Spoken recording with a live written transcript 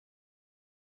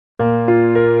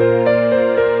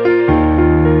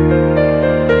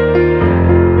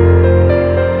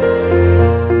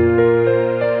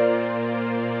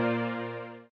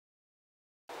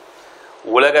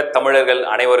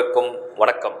நண்பர்கள் அனைவருக்கும்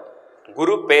வணக்கம்.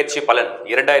 குரு பெயர்ச்சி பலன்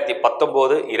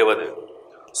 2019-20.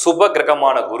 சுப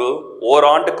கிரகமான குரு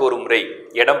ஓராண்டுக்கு ஒரு முறை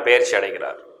இடம் பெயர்ச்சி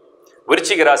அடைகிறார்.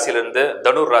 விருச்சிக ராசியிலிருந்து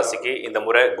தனுர் ராசிக்கு இந்த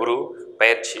முறை குரு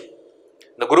பெயர்ச்சி.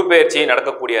 இந்த குரு பெயர்ச்சி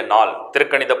நடக்கக்கூடிய நாள்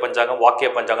திருக்கணித பஞ்சாங்கம், வாக்கிய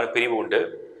பஞ்சாங்கம் பிரிவு உண்டு.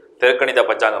 திருக்கணித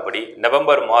பஞ்சாங்கப்படி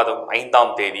நவம்பர் மாதம்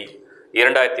 5ஆம் தேதி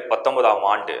 2019ஆம்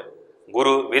ஆண்டு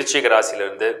குரு விருச்சிக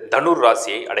ராசியிலிருந்து தனுர்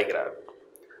ராசியை அடைகிறார்.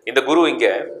 இந்த குரு இங்கே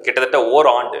கிட்டத்தட்ட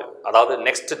ஓராண்டு, அதாவது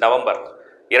நெக்ஸ்ட் நவம்பர்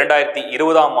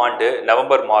 2020ஆம் ஆண்டு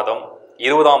நவம்பர் மாதம்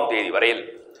 20ஆம் தேதி வரையில்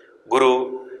குரு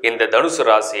இந்த தனுசு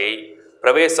ராசியை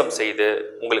பிரவேசம் செய்து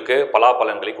உங்களுக்கு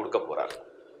பலாபலன்களை கொடுக்க போகிறார்.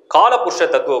 காலபுருஷ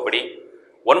தத்துவப்படி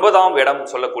 9ஆம் இடம்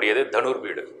சொல்லக்கூடியது தனுர்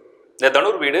வீடு. இந்த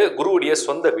தனுர் வீடு குருவுடைய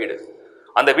சொந்த வீடு.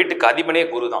 அந்த வீட்டுக்கு அதிபனே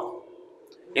குரு தான்.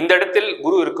 இந்த இடத்தில்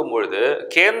குரு இருக்கும் பொழுது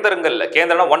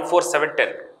கேந்திரம்னா 1 4 7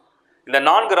 10 இந்த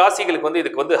 4 ராசிகளுக்கு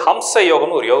இதுக்கு ஹம்ச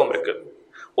யோகம்னு ஒரு யோகம் இருக்கு.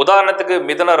 உதாரணத்துக்கு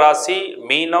மிதுன ராசி,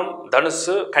 மீனம்,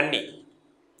 தனுசு, கன்னி,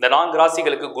 இந்த 4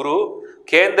 ராசிகளுக்கு குரு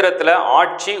கேந்திரத்தில்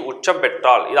ஆட்சி உச்சம்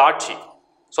பெற்றால் இது ஆட்சி,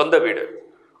 சொந்த வீடு,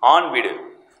 ஆண் வீடு.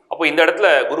 அப்போ இந்த இடத்துல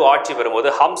குரு ஆட்சி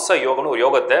பெறும்போது ஹம்ச யோகம்னு ஒரு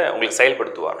யோகத்தை உங்களுக்கு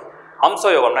செயல்படுத்துவார். ஹம்ச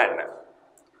யோகம்னா என்ன?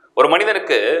 ஒரு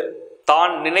மனிதனுக்கு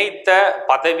தான் நினைத்த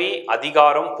பதவி,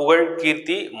 அதிகாரம், புகழ்,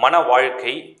 கீர்த்தி, மன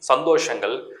வாழ்க்கை,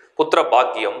 சந்தோஷங்கள், புத்திர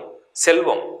பாக்கியம்,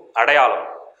 செல்வம், அடையாளம்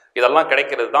இதெல்லாம்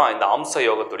கிடைக்கிறது தான் இந்த அம்ச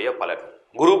யோகத்துடைய பலன்.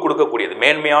 குரு கொடுக்கக்கூடியது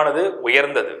மேன்மையானது,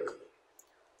 உயர்ந்தது.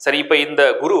 சரி, இப்போ இந்த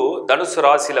குரு தனுசு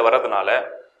ராசியில் வர்றதுனால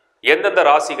எந்தெந்த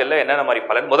ராசிகளில் என்னென்ன மாதிரி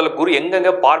பலன்? முதல்ல குரு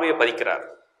எங்கெங்க பார்வையை பதிக்கிறார்?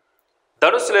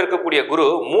 தனுசில் இருக்கக்கூடிய குரு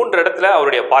 3 இடத்துல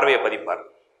அவருடைய பார்வையை பதிப்பார்.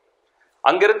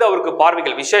 அங்கிருந்து அவருக்கு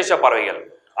பார்வைகள், விசேஷ பார்வைகள்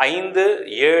 5,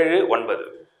 7, 9.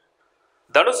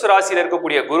 தனுசு ராசியில்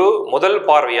இருக்கக்கூடிய குரு முதல்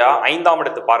பார்வையா 5ஆம்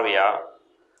இடத்து பார்வையா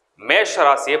மேஷ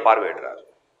ராசியை பார்வையிடுறார்.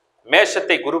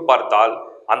 மேஷத்தை குரு பார்த்தால்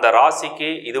அந்த ராசிக்கு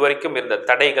இதுவரைக்கும் இருந்த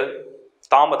தடைகள்,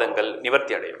 தாமதங்கள்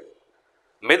நிவர்த்தி அடையும்.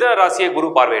 மிதுன ராசியை குரு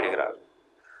பார்வையிடுகிறார்.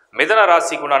 மிதுன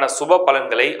ராசிக்கு உண்டான சுப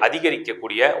பலன்களை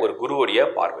அதிகரிக்கக்கூடிய ஒரு குருவுடைய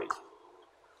பார்வை.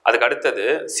 அதுக்கு அடுத்தது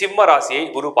சிம்ம ராசியை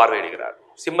குரு பார்வையிடுகிறார்.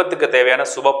 சிம்மத்துக்கு தேவையான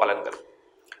சுப பலன்கள்.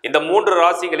 இந்த 3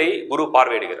 ராசிகளை குரு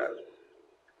பார்வையிடுகிறார்.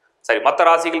 சரி, மற்ற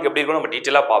ராசிகளுக்கு எப்படி இருக்கும் நம்ம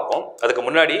டீட்டெயிலாக பார்ப்போம். அதுக்கு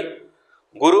முன்னாடி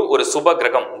குரு ஒரு சுப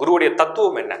கிரகம். குருவுடைய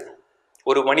தத்துவம் என்ன?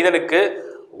 ஒரு மனிதனுக்கு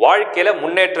வாழ்க்கையில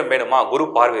முன்னேற்றம் வேணுமா? குரு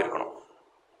பார்வை இருக்கணும்.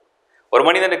 ஒரு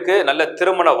மனிதனுக்கு நல்ல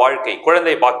திருமண வாழ்க்கை,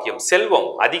 குழந்தை பாக்கியம், செல்வம்,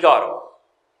 அதிகாரம்,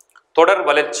 தொடர்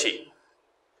வளர்ச்சி,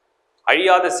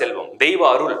 அழியாத செல்வம், தெய்வ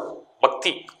அருள்,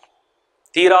 பக்தி,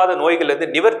 தீராத நோய்களிலிருந்து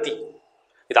நிவர்த்தி,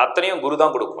 இது அத்தனையும் குரு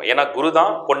தான் கொடுக்கும். ஏன்னா குரு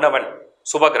தான் பொன்னவன்,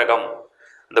 சுப கிரகம்.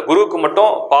 இந்த குருவுக்கு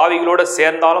மட்டும் பாவிகளோட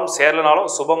சேர்ந்தாலும்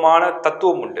சேரலனாலும் சுபமான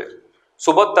தத்துவம் உண்டு.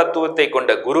 சுப தத்துவத்தை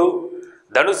கொண்ட குரு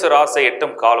தனுசு ராசி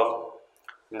எட்டும் காலம்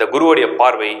இந்த குருவுடைய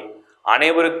பார்வை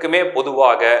அனைவருக்குமே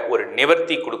பொதுவாக ஒரு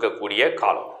நிவர்த்தி கொடுக்கக்கூடிய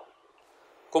காலம்.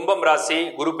 கும்பம் ராசி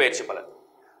குரு பெயர்ச்சி பலன்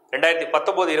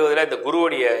 2019-20 இந்த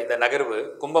குருவுடைய இந்த நகர்வு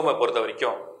கும்பமை பொறுத்த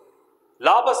வரைக்கும்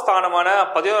லாபஸ்தானமான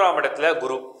 11ஆம் இடத்துல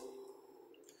குரு.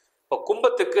 இப்போ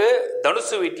கும்பத்துக்கு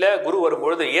தனுசு வீட்டில் குரு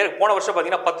வரும்பொழுது போன வருஷம்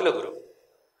பார்த்தீங்கன்னா 10ல் குரு.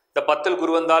 இந்த 10ல்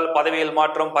குரு வந்தால் பதவியில்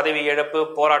மாற்றம், பதவி இழப்பு,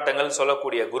 போராட்டங்கள்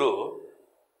சொல்லக்கூடிய குரு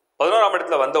 11ஆம்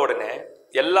இடத்துல வந்த உடனே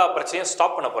எல்லா பிரச்சனையும்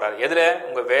ஸ்டாப் பண்ண போறாரு. எதில்?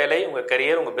 உங்கள் வேலை, உங்கள்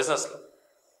கரியர், உங்கள் பிஸ்னஸில்.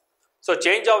 ஸோ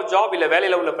சேஞ்ச் ஆஃப் ஜாப், இல்லை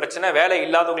வேலையில் உள்ள பிரச்சனை, வேலை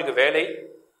இல்லாதவங்களுக்கு வேலை,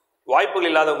 வாய்ப்புகள்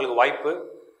இல்லாதவங்களுக்கு வாய்ப்பு,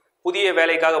 புதிய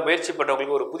வேலைக்காக முயற்சி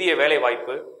பண்ணுறவங்களுக்கு ஒரு புதிய வேலை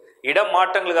வாய்ப்பு, இடம்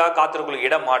மாற்றங்களுக்காக காத்திருக்கவங்களுக்கு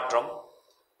இடம் மாற்றம்,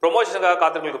 ப்ரொமோஷனுக்காக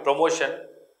காத்திருக்கவங்களுக்கு ப்ரொமோஷன்,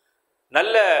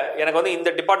 நல்ல எனக்கு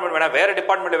இந்த டிபார்ட்மெண்ட் வேணாம் வேறு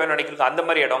டிபார்ட்மெண்ட் வேணும் நினைக்கிறது அந்த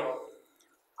மாதிரி இடம்,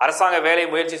 அரசாங்க வேலை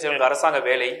முயற்சி செய்வங்களுக்கு அரசாங்க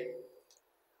வேலை,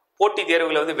 போட்டி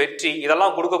தேர்வுகளை வெற்றி,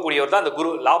 இதெல்லாம் கொடுக்கக்கூடியவர் தான் இந்த குரு.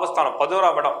 லாபஸ்தானம்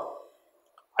 11ஆம் இடம்.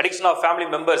 அடிக்ஷன் ஆஃப் ஃபேமிலி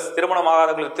மெம்பர்ஸ், திருமணம்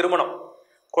ஆகாதவர்களுக்கு திருமணம்,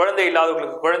 குழந்தை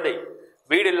இல்லாதவர்களுக்கு குழந்தை,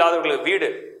 வீடு இல்லாதவர்களுக்கு வீடு,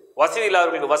 வசதி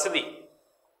இல்லாதவர்களுக்கு வசதி,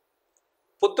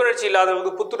 புத்துணர்ச்சி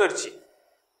இல்லாதவர்களுக்கு புத்துணர்ச்சி,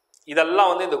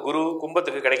 இதெல்லாம் இந்த குரு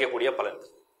கும்பத்துக்கு கிடைக்கக்கூடிய பலன்.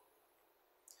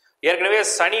 ஏற்கனவே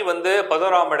சனி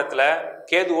 11ஆம் இடத்துல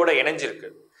கேதுவோட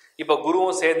இணைஞ்சிருக்கு. இப்போ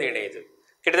குருவும் சேர்ந்து இணையுது.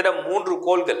 கிட்டத்தட்ட 3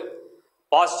 கோள்கள்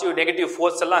பாசிட்டிவ் நெகட்டிவ்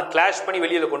ஃபோர்ஸ் எல்லாம் கிளாஷ் பண்ணி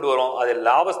வெளியில் கொண்டு வரும். அது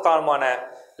லாபஸ்தானமான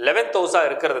 11th ஹவுஸாக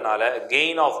இருக்கிறதுனால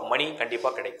கெயின் ஆஃப் மணி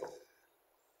கண்டிப்பாக கிடைக்கும்.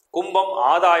 கும்பம்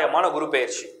ஆதாயமான குரு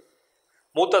பெயர்ச்சி.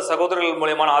 மூத்த சகோதரர்கள்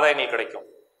மூலியமான ஆதாயங்கள் கிடைக்கும்.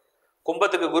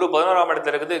 கும்பத்துக்கு குரு 11ஆம்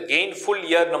இடத்துல இருக்குது. கெயின்ஃபுல்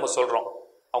இயர் நம்ம சொல்கிறோம்.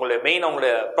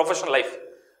 அவங்களுடைய ப்ரொஃபஷனல் லைஃப்,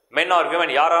 மென் ஆர்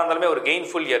விமன் யாராக இருந்தாலுமே ஒரு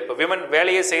கெயின்ஃபுல் இயர். இப்போ விமன்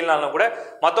வேலையே செய்யலாம்னா கூட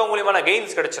மற்றவங்க மூலியமான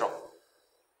கெயின்ஸ் கிடைச்சிடும்.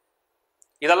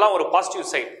 இதெல்லாம் ஒரு பாசிட்டிவ்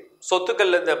சைட்.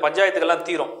 சொத்துக்கள், இந்த பஞ்சாயத்துக்கெல்லாம்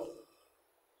தீரும்,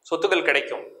 சொத்துக்கள்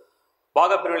கிடைக்கும்,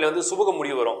 பாகப்பிரிவினையில் சுபக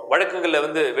முடிவு வரும்,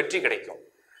 வழக்குகளில் வெற்றி கிடைக்கும்.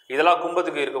 இதெல்லாம்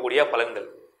கும்பத்துக்கு இருக்கக்கூடிய பலன்கள்.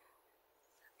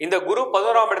 இந்த குரு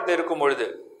 11ஆம் இடத்துல இருக்கும் பொழுது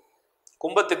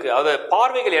கும்பத்துக்கு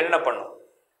பார்வைகள் என்னென்ன பண்ணும்?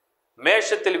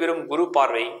 மேஷத்தில் விரும் குரு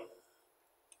பார்வை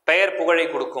பெயர் புகழை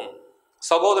கொடுக்கும்,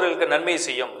 சகோதரர்களுக்கு நன்மை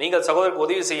செய்யும், நீங்கள் சகோதரருக்கு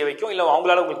உதவி செய்ய வைக்கும், இல்லை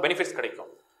அவங்களால உங்களுக்கு பெனிஃபிட்ஸ் கிடைக்கும்,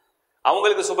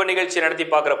 அவங்களுக்கு சுப நிகழ்ச்சி நடத்தி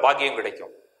பார்க்குற பாக்கியம்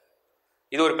கிடைக்கும்.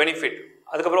 இது ஒரு பெனிஃபிட்.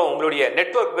 அதுக்கப்புறம் உங்களுடைய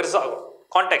நெட்வொர்க் பெருசாகும்,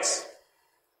 கான்டாக்ட்ஸ்.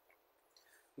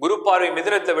 குரு பார்வை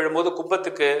மிதுனத்தில் விழும்போது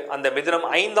கும்பத்துக்கு அந்த மிதுனம்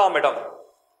 5ஆம் இடம்.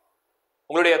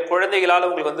 உங்களுடைய குழந்தைகளால்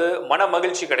உங்களுக்கு மன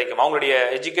மகிழ்ச்சி கிடைக்கும். அவங்களுடைய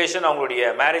எஜுகேஷன், அவங்களுடைய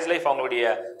மேரேஜ் லைஃப், அவங்களுடைய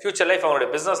ஃபியூச்சர் லைஃப், அவங்களுடைய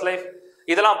பிஸ்னஸ் லைஃப்,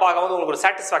 இதெல்லாம் பார்க்கும்போது உங்களுக்கு ஒரு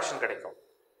சாட்டிஸ்ஃபேக்ஷன் கிடைக்கும்.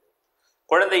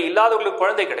 குழந்தை இல்லாதவங்களுக்கு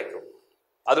குழந்தை கிடைக்கும்.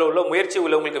 அதில் உள்ள முயற்சி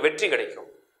உள்ளவங்களுக்கு வெற்றி கிடைக்கும்.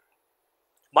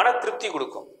 மன திருப்தி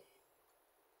கொடுக்கும்.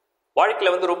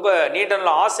 வாழ்க்கையில் ரொம்ப நீண்ட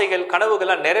நாள் ஆசைகள்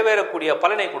கனவுகள்லாம் நிறைவேறக்கூடிய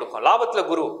பலனை கொடுக்கும். லாபத்தில்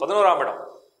குரு 11ஆம் இடம்,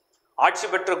 ஆட்சி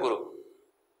பெற்ற குரு,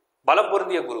 பலம்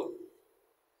பொருந்திய குரு.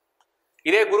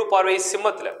 இதே குரு பார்வை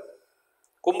சிம்மத்தில்,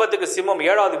 கும்பத்துக்கு சிம்மம்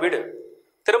 7வது வீடு.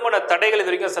 திருமண தடைகள் இது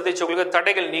வரைக்கும் சந்திச்சவங்களுக்கு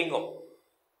தடைகள் நீங்கும்.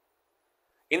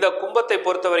 இந்த கும்பத்தை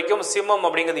பொறுத்த வரைக்கும் சிம்மம்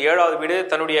அப்படிங்கிறது 7வது வீடு.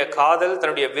 தன்னுடைய காதல்,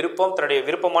 தன்னுடைய விருப்பம், தன்னுடைய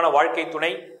விருப்பமான வாழ்க்கை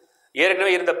துணை,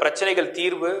 ஏற்கனவே இருந்த பிரச்சனைகள்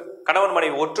தீர்வு, கணவன்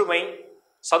மனைவி ஒற்றுமை,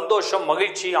 சந்தோஷம்,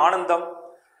 மகிழ்ச்சி, ஆனந்தம்,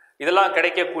 இதெல்லாம்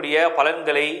கிடைக்கக்கூடிய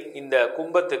பலன்களை இந்த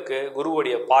கும்பத்துக்கு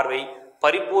குருவுடைய பார்வை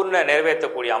பரிபூர்ண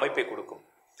நிறைவேற்றக்கூடிய அமைப்பை கொடுக்கும்.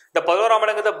 இந்த 11ஆம்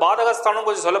இடங்கிறத பாதகஸ்தானம்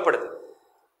கொஞ்சம் சொல்லப்படுது.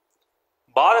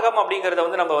 பாதகம்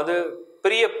அப்படிங்கிறத நம்ம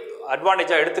பெரிய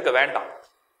அட்வான்டேஜாக எடுத்துக்க வேண்டாம்.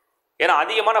 ஏன்னா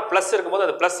அதிகமான ப்ளஸ் இருக்கும்போது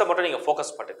அந்த ப்ளஸ்ஸை மட்டும் நீங்கள்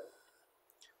ஃபோக்கஸ் பண்ணுங்க.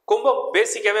 கும்பம்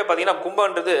பேசிக்காவே பார்த்தீங்கன்னா,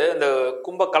 கும்பன்றது இந்த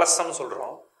கும்ப கலசம்னு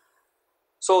சொல்கிறோம்.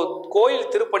 ஸோ கோயில்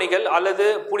திருப்பணிகள் அல்லது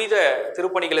புனித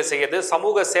திருப்பணிகளை செய்யறது,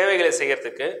 சமூக சேவைகளை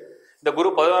செய்யறதுக்கு இந்த குரு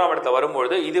 11ஆம் இடத்துல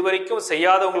வரும்பொழுது இதுவரைக்கும்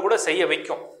செய்யாதவங்க கூட செய்ய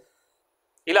வைக்கும்.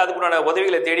 இல்லை அதுக்குண்டான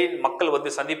உதவிகளை தேடி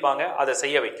மக்கள் சந்திப்பாங்க, அதை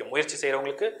செய்ய வைக்கும். முயற்சி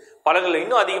செய்கிறவங்களுக்கு பலன்கள்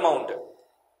இன்னும் அதிகமாக உண்டு.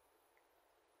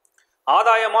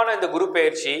 ஆதாயமான இந்த குரு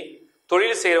பெயர்ச்சி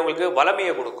தொழில் செய்கிறவங்களுக்கு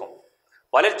வளமையை கொடுக்கும்,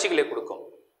 வளர்ச்சிகளை கொடுக்கும்,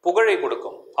 புகழை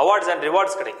கொடுக்கும், அவார்ட்ஸ் அண்ட்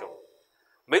ரிவார்ட்ஸ் கிடைக்கும்.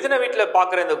 மிதுன வீட்டில்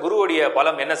பார்க்குற இந்த குருவுடைய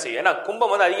பலம் என்ன செய்யும்? ஏன்னா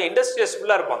கும்பம் அதிக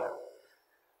இண்டஸ்ட்ரியஸ்ஃபுல்லாக இருப்பாங்க.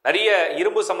 நிறைய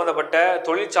இரும்பு சம்பந்தப்பட்ட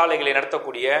தொழிற்சாலைகளை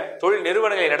நடத்தக்கூடிய, தொழில்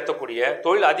நிறுவனங்களை நடத்தக்கூடிய,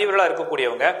 தொழில் அதிபர்களாக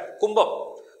இருக்கக்கூடியவங்க கும்பம்.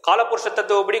 காலபுருஷ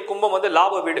தத்துவப்படி கும்பம்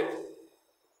லாப வீடு,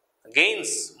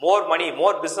 கெயின்ஸ், மோர் மணி,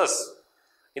 மோர் பிஸ்னஸ்,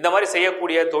 இந்த மாதிரி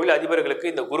செய்யக்கூடிய தொழில் அதிபர்களுக்கு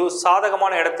இந்த குரு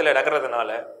சாதகமான இடத்துல நகர்றதுனால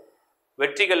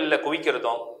வெற்றிகளில்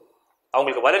குவிக்கிறதும்,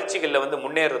 அவங்களுக்கு வளர்ச்சிகளில்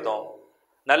முன்னேறதும்,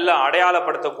 நல்ல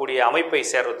அடையாளப்படுத்தக்கூடிய அமைப்பை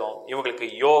சேர்றதும் இவங்களுக்கு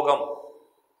யோகம்.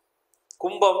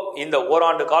 கும்பம் இந்த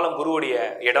ஓராண்டு காலம் குருவுடைய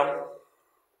இடம்.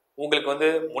 உங்களுக்கு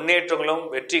முன்னேற்றங்களும்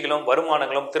வெற்றிகளும்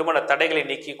வருமானங்களும், திருமண தடைகளை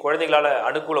நீக்கி குழந்தைகளால்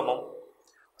அனுகூலமும்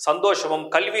சந்தோஷமும்,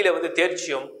 கல்வியில்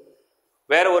தேர்ச்சியும்,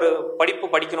 வேற ஒரு படிப்பு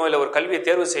படிக்கணும், இல்லை ஒரு கல்வியை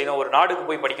தேர்வு செய்யணும், ஒரு நாடுக்கு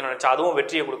போய் படிக்கணும்னு நினச்சா அதுவும்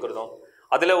வெற்றியை கொடுக்குறதும்,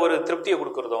 அதில் ஒரு திருப்தியை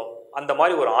கொடுக்குறதும், அந்த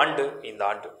மாதிரி ஒரு ஆண்டு இந்த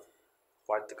ஆண்டு.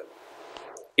 வாழ்த்துக்கள்.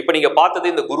 இப்போ நீங்கள் பார்த்தது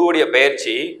இந்த குருவுடைய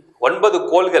பெயர்ச்சி 9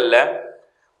 கோள்களில்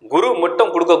குரு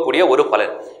மட்டும் கொடுக்கக்கூடிய ஒரு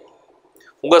பலன்.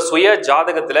 உங்கள் சுய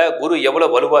ஜாதகத்தில் குரு எவ்வளோ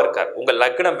வலுவாக இருக்கார், உங்கள்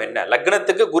லக்னம் என்ன,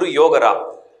 லக்னத்துக்கு குரு யோகரா,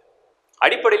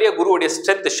 அடிப்படையிலேயே குருவுடைய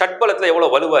ஸ்ட்ரென்த் ஷட்பலத்தில் எவ்வளோ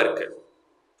வலுவாக இருக்கு,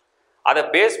 அதை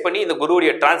பேஸ் பண்ணி இந்த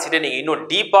குருவுடைய டிரான்சிட்டை நீங்கள் இன்னும்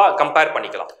டீப்பாக கம்பேர்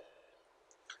பண்ணிக்கலாம்.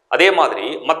 அதே மாதிரி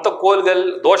மற்ற கோள்கள்,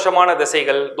 தோஷமான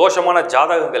திசைகள், தோஷமான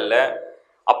ஜாதகங்களில்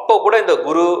அப்போ கூட இந்த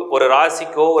குரு ஒரு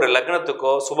ராசிக்கோ ஒரு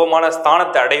லக்னத்துக்கோ சுபமான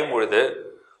ஸ்தானத்தை அடையும் பொழுது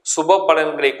சுப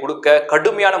பலன்களை கொடுக்க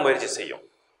கடுமையான முயற்சி செய்யும்.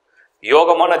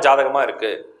 யோகமான ஜாதகமாக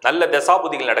இருக்குது, நல்ல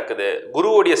தசாபுதிகள் நடக்குது,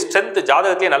 குருவுடைய ஸ்ட்ரென்த்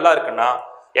ஜாதகத்திலே நல்லா இருக்குன்னா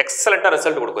எக்ஸலண்ட்டாக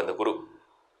ரிசல்ட் கொடுக்கும் இந்த குரு.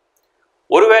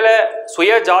 ஒருவேளை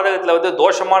சுய ஜாதகத்தில்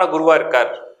தோஷமான குருவாக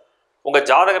இருக்கார், உங்கள்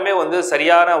ஜாதகமே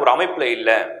சரியான ஒரு அமைப்பில்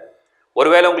இல்லை,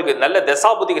 ஒருவேளை உங்களுக்கு நல்ல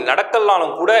தசாபுதிகள்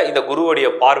நடக்கலாலும் கூட இந்த குருவுடைய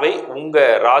பார்வை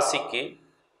உங்கள் ராசிக்கு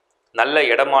நல்ல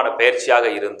இடமான பயிற்சியாக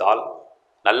இருந்தால்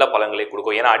நல்ல பலன்களை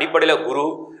கொடுக்கும். ஏன்னா அடிப்படையில் குரு,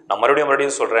 நான்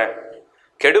மறுபடியும் சொல்கிறேன்,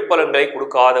 கெடு பலன்களை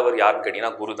கொடுக்காதவர் யாருன்னு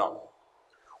கேட்டீங்கன்னா குரு தான்.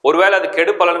 ஒருவேளை அது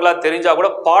கெடு பலன்களாக தெரிஞ்சால் கூட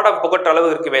பாடம் புகட்டுற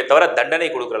அளவுக்கு இருக்குமே தவிர தண்டனை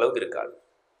கொடுக்குற அளவுக்கு இருக்காது.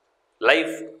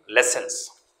 லைஃப் லெசன்ஸ்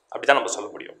அப்படி தான் நம்ம சொல்ல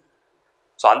முடியும்.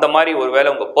 ஸோ அந்த மாதிரி ஒருவேளை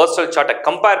உங்கள் பர்சனல் சார்ட்டை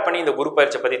கம்பேர் பண்ணி இந்த குரு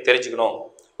பயிற்சியை பற்றி தெரிஞ்சுக்கணும்,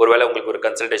 ஒருவேளை உங்களுக்கு ஒரு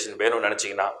கன்சல்டேஷன் வேணும்னு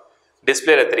நினச்சிங்கன்னா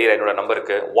டிஸ்பிளேல தெரிகிற என்னோட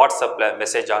நம்பருக்கு வாட்ஸ்அப்பில்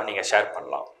மெசேஜாக நீங்கள் ஷேர்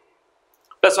பண்ணலாம்.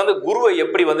 ப்ளஸ் குருவை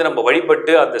எப்படி நம்ம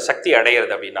வழிபட்டு அந்த சக்தி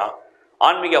அடையிறது அப்படின்னா,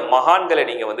 ஆன்மீக மகான்களை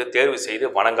நீங்கள் தேர்வு செய்து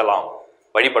வணங்கலாம்,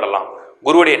 வழிபடலாம்.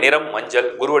 குருவுடைய நிறம் மஞ்சள்,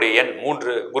 குருவுடைய எண்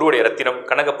 3, குருவுடைய ரத்தினம்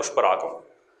கனக புஷ்பராகும்,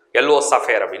 எல்லோ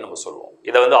சஃபேர் அப்படின்னு நம்ம சொல்லுவோம்.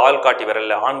 இதை ஆள்காட்டி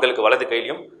விரலில் ஆண்களுக்கு வலது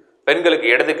கையிலையும் பெண்களுக்கு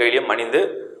இடது கையிலையும் அணிந்து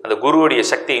அந்த குருவுடைய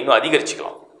சக்தியை இன்னும்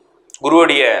அதிகரிச்சுக்கலாம்.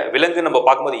 குருவுடைய விலங்கு நம்ம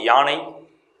பார்க்கும்போது யானை.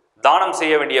 தானம்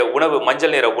செய்ய வேண்டிய உணவு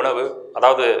மஞ்சள் நிற உணவு,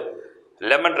 அதாவது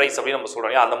லெமன் ரைஸ் அப்படின்னு நம்ம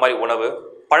சொல்கிறோம், அந்த மாதிரி உணவு.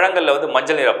 பழங்களில்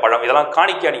மஞ்சள் நிற பழம், இதெல்லாம்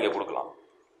காணிக்கையாக நீங்கள் கொடுக்கலாம்.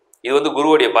 இது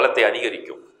குருவுடைய பலத்தை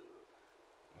அதிகரிக்கும்.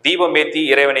 தீபமேத்தி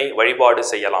இறைவனை வழிபாடு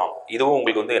செய்யலாம், இதுவும்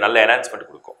உங்களுக்கு நல்ல என்ஹான்ஸ்மெண்ட்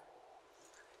கொடுக்கும்.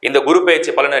 இந்த குரு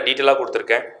பயிற்சி பலனை டீட்டெயிலாக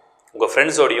கொடுத்துருக்கேன். உங்கள்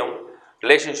ஃப்ரெண்ட்ஸோடையும்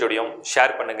ரிலேஷன்ஸோடையும்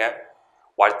ஷேர் பண்ணுங்கள்.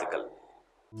 வாழ்த்துக்கள்.